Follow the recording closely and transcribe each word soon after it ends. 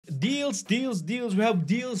deals, deals, deals. We have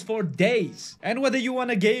deals for days. And whether you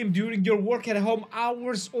want a game during your work at home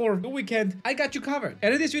hours or the weekend, I got you covered.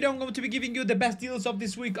 And in this video, I'm going to be giving you the best deals of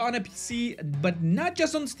this week on a PC, but not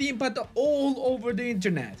just on Steam, but all over the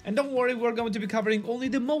internet. And don't worry, we're going to be covering only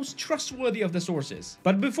the most trustworthy of the sources.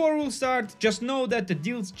 But before we'll start, just know that the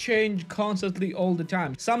deals change constantly all the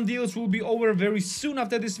time. Some deals will be over very soon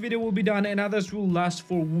after this video will be done, and others will last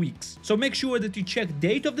for weeks. So make sure that you check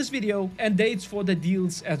date of this video and dates for the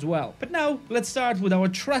deals as well. But now let's start with our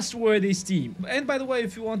trustworthy Steam. And by the way,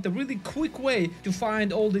 if you want a really quick way to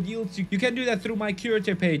find all the deals, you can do that through my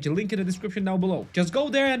Curator page, link in the description down below. Just go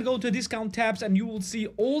there and go to discount tabs and you will see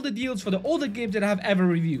all the deals for all the games that I have ever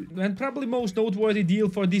reviewed. And probably most noteworthy deal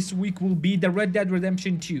for this week will be the Red Dead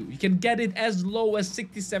Redemption 2. You can get it as low as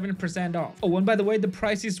 67% off. Oh, and by the way, the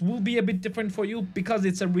prices will be a bit different for you because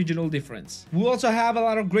it's a regional difference. We also have a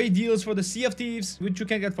lot of great deals for the Sea of Thieves, which you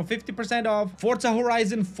can get for 50% off. Forza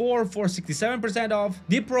Horizon 4 for 67% off.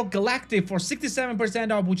 Deep Rock Galactic for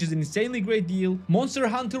 67% off, which is an insanely great deal. Monster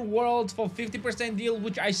Hunter World for 50% deal,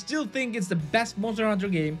 which I still think is the best Monster Hunter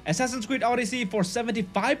game. Assassin's Creed Odyssey for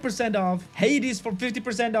 75% off. Hades for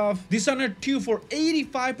 50% off. Dishonored 2 for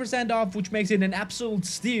 85% off, which makes it an absolute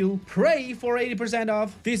steal. Prey for 80%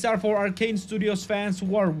 off. These are for Arcane Studios fans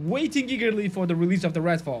who are waiting eagerly for the release of the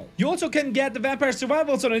Redfall. You also can get the Vampire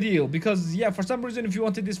Survivals on a deal because, yeah, for some reason, if you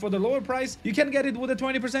wanted this for the lower price, you can get it with a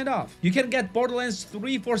 20% off. You can get Borderlands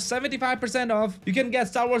 3 for 75% off. You can get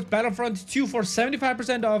Star Wars Battlefront 2 for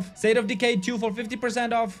 75% off. State of Decay 2 for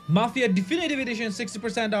 50% off. Mafia Definitive Edition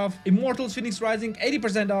 60% off. Immortals Phoenix Rising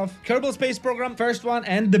 80% off. Kerbal Space Program, first one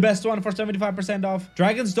and the best one, for 75% off.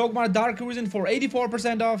 Dragon's Dogma Dark Arisen for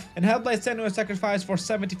 84% off. And Hellblade: Senua's Sacrifice for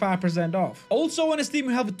 75% off. Also on Steam,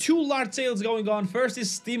 we have two large sales going on. First is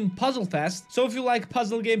Steam Puzzle Fest. So if you like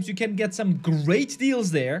puzzle games, you can get some great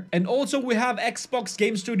deals there. And also we have Xbox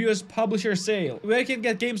Game Studios Publisher Sale, where you can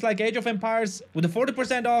get games like Age of Empires with a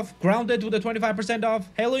 40% off, Grounded with a 25% off,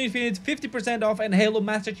 Halo Infinite 50% off, and Halo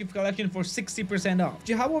Master Chief Collection for 60% off.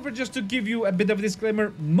 However, just to give you a bit of a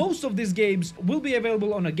disclaimer, most of these games will be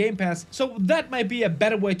available on a Game Pass, so that might be a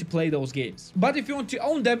better way to play those games. But if you want to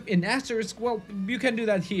own them in Asterisk, well, you can do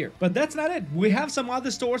that here. But that's not it. We have some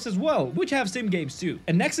other stores as well, which have Steam games too.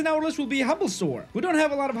 And next in our list will be Humble Store. We don't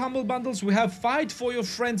have a lot of Humble bundles. We have Fight for Your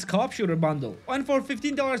Friends Co-op Shooter bundle. And for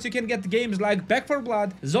 $15, you can get games like Back 4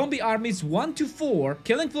 Blood, Zombie Armies 1 to 4,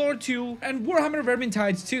 Killing Floor 2, and Warhammer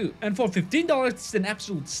Vermintide 2. And for $15, it's an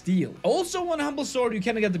absolute steal. Also on Humble Store, you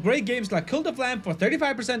can get the great games like Cult of Lamb for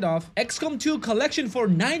 35% off, XCOM 2 Collection for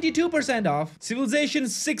 92% off, Civilization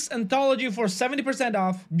 6 Anthology for 70%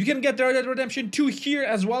 off. You can get Red Dead Redemption 2 here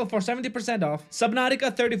as well for 70% off,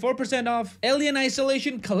 Subnautica 34% off, Alien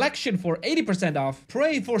Isolation Collection for 80% off,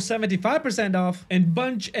 Prey for 75% off, and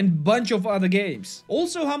bunch of other games.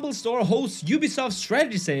 Also, Humble Store hosts Ubisoft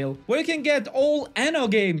Strategy Sale, where you can get all Anno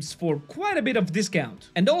games for quite a bit of discount.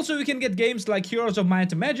 And also you can get games like Heroes of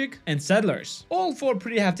Might and Magic and Settlers, all for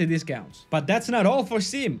pretty hefty discounts. But that's not all for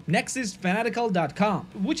Steam. Next is Fanatical.com,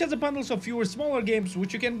 which has a bundle of fewer smaller games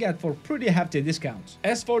which you can get for pretty hefty discounts.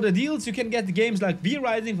 As for the deals, you can get games like V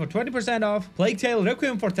Rising for 20% off, Plague Tale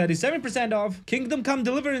Requiem for 37% off, Kingdom Come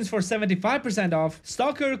Deliverance for 75% off,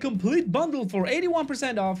 Stalker Complete Bundle for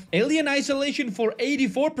 81% off, Alien Isolation for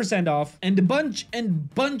 84% off, and a bunch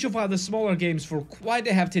of other smaller games for quite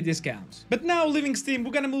a hefty discounts. But now, leaving Steam,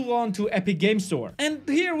 we're gonna move on to Epic Game Store. And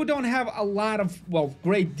here we don't have a lot of, well,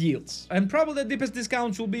 great deals. And probably the deepest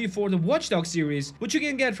discounts will be for the Watch Dogs series, which you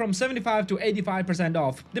can get from 75 to 85%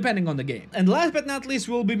 off, depending on the game. And last but not least,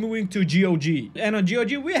 we'll be moving to GOG. And on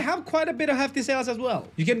GOG, we have quite a bit of hefty sales as well.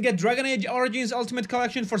 You can get Dragon Age Origins Ultimate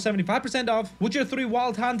Collection for 75% off, Witcher 3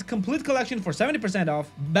 Wild Hunt Complete Collection for 70%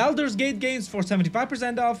 off, Baldur's Gate games for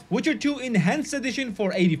 75% off, Witcher 2 Enhanced Edition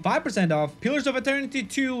for 85% off, Pillars of Eternity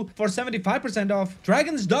 2 for 75% off,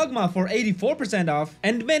 Dragon's Dogma for 84% off,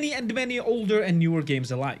 and many older and newer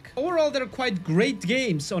games alike. Overall, there are quite great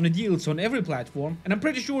games on the deals on every platform, and I'm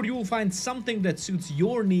pretty sure you will find something that suits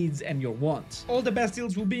your needs and your wants. All the best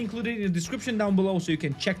deals will be included in the description down below, so you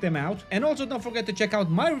can check them out. And also don't forget to check out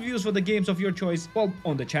my reviews for the games of your choice, well,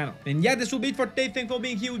 on the channel. And yeah, this will be it for today. Thanks for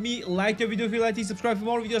being here with me. Like the video if you liked it, subscribe for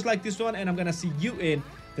more videos like this one, and I'm gonna see you in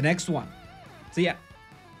the next one. See ya.